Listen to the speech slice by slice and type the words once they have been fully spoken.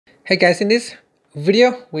Hey guys, in this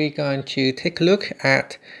video we're going to take a look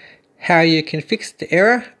at how you can fix the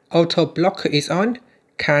error auto blocker is on,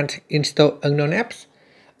 can't install unknown apps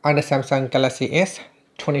on the Samsung Galaxy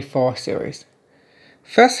S24 series.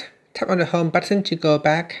 First, tap on the home button to go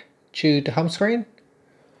back to the home screen.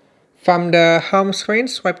 From the home screen,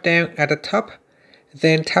 swipe down at the top,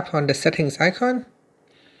 then tap on the settings icon.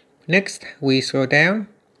 Next, we scroll down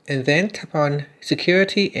and then tap on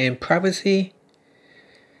security and privacy.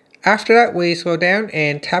 After that, we scroll down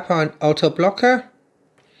and tap on auto blocker,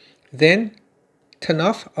 then turn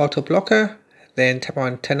off auto blocker, then tap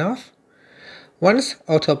on turn off. Once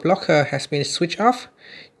auto blocker has been switched off,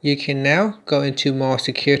 you can now go into more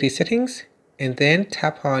security settings and then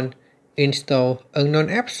tap on install unknown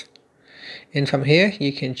apps. And from here,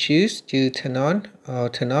 you can choose to turn on or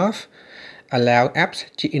turn off, allow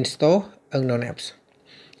apps to install unknown apps.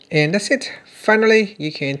 And that's it. Finally,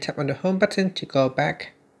 you can tap on the home button to go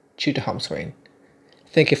back to the home screen.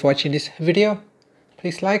 Thank you for watching this video.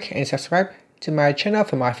 Please like and subscribe to my channel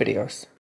for more videos.